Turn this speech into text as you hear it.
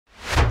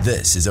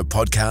This is a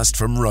podcast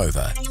from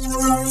Rover.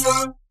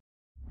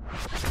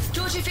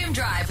 George FM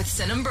Drive with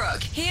Sin and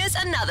Brooke. Here's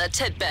another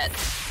tidbit.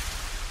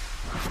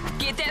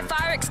 Get that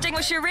fire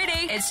extinguisher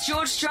ready. It's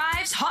George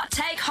Drive's Hot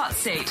Take Hot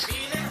Seat.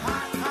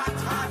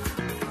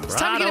 It's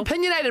time to get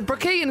opinionated,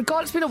 Brookie, and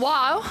God, it's been a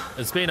while.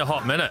 It's been a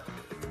hot minute.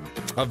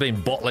 I've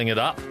been bottling it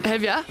up.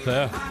 Have ya?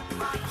 Yeah.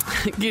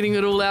 Getting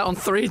it all out on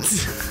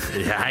threads.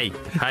 Hey,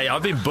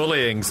 I've been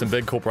bullying some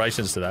big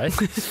corporations today.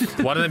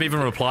 One of them even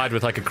replied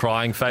with like a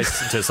crying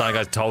face to something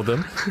I told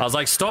them. I was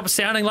like, stop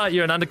sounding like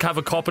you're an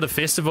undercover cop at a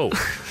festival.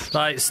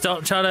 Like,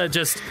 stop trying to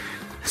just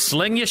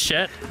sling your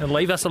shit and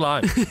leave us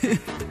alone.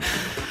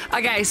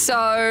 Okay,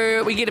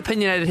 so we get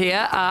opinionated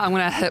here. I'm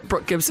going to hit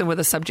Brooke Gibson with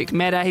a subject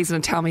matter. He's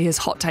going to tell me his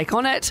hot take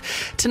on it.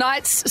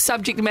 Tonight's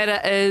subject matter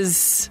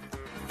is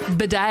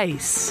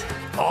bidets.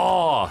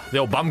 Oh, the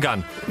old bum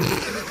gun.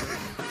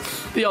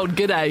 The old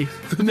g'day.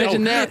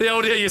 Imagine that. The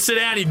old, you sit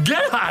down and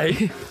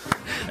g'day.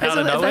 Out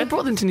of If nowhere. they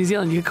brought them to New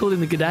Zealand, you could call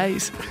them the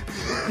g'days.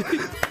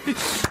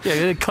 Yeah,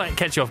 they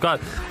catch you off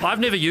guard.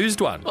 I've never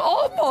used one.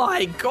 Oh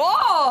my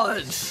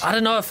God! I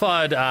don't know if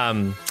I'd. I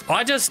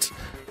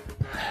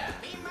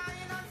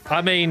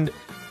mean,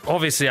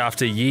 obviously,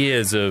 after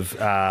years of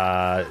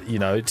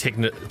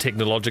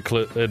technological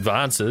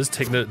advances,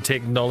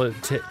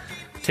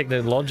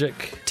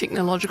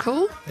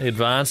 Technological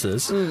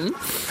advances.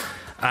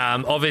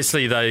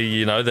 Obviously,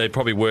 they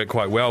probably work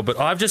quite well. But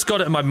I've just got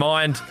it in my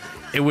mind.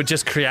 It would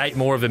just create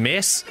more of a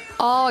mess.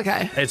 Oh,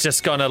 okay. It's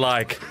just gonna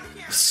like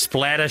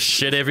splatter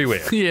shit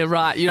everywhere. Yeah,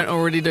 right. You don't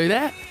already do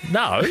that?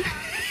 No.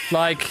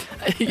 Like,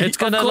 it's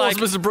gonna of course,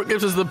 like Mr. Brooke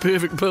Gibson's the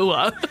perfect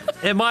pooer.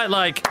 it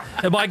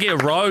might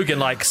get rogue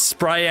and like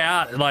spray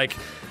out, like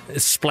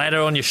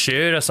splatter on your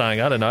shirt or something.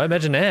 I don't know.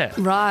 Imagine that.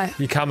 Right.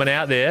 You're coming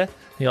out there.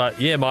 You're like,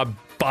 yeah, my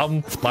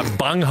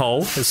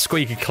bunghole is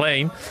squeaky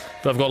clean,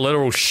 but I've got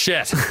literal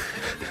shit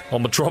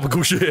on my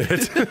tropical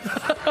shirt.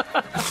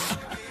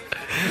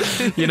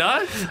 You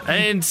know,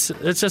 and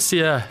it's just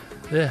yeah.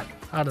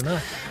 I don't know.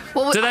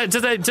 Well,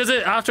 Does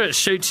it after it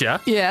shoots you?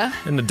 Yeah.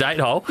 In the date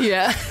hole?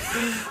 Yeah.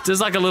 Does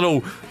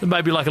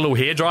maybe like a little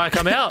hairdryer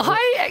come out?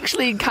 I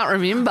actually can't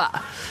remember,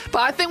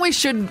 but I think we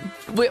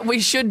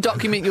should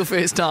document your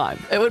first time.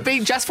 It would be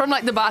just from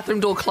like the bathroom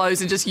door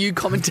closed and just you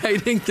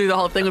commentating through the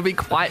whole thing would be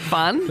quite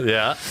fun.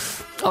 Yeah.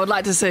 I would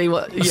like to see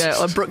what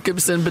a Brooke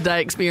Gibson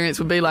bidet experience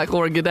would be like,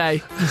 or a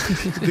g'day.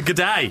 The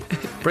g'day.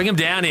 Bring him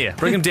down here.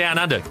 Bring him down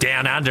under.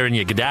 Down under in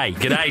your g'day.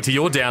 G'day to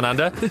your down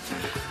under.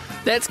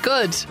 That's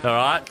good. All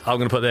right. I'm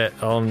going to put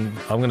that on.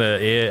 I'm going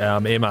to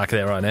earmark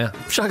that right now.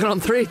 Chuck it on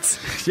threads.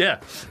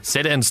 Yeah.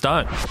 Set it in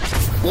stone.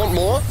 Want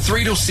more?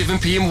 3 till 7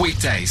 p.m.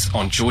 weekdays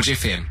on George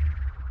FM.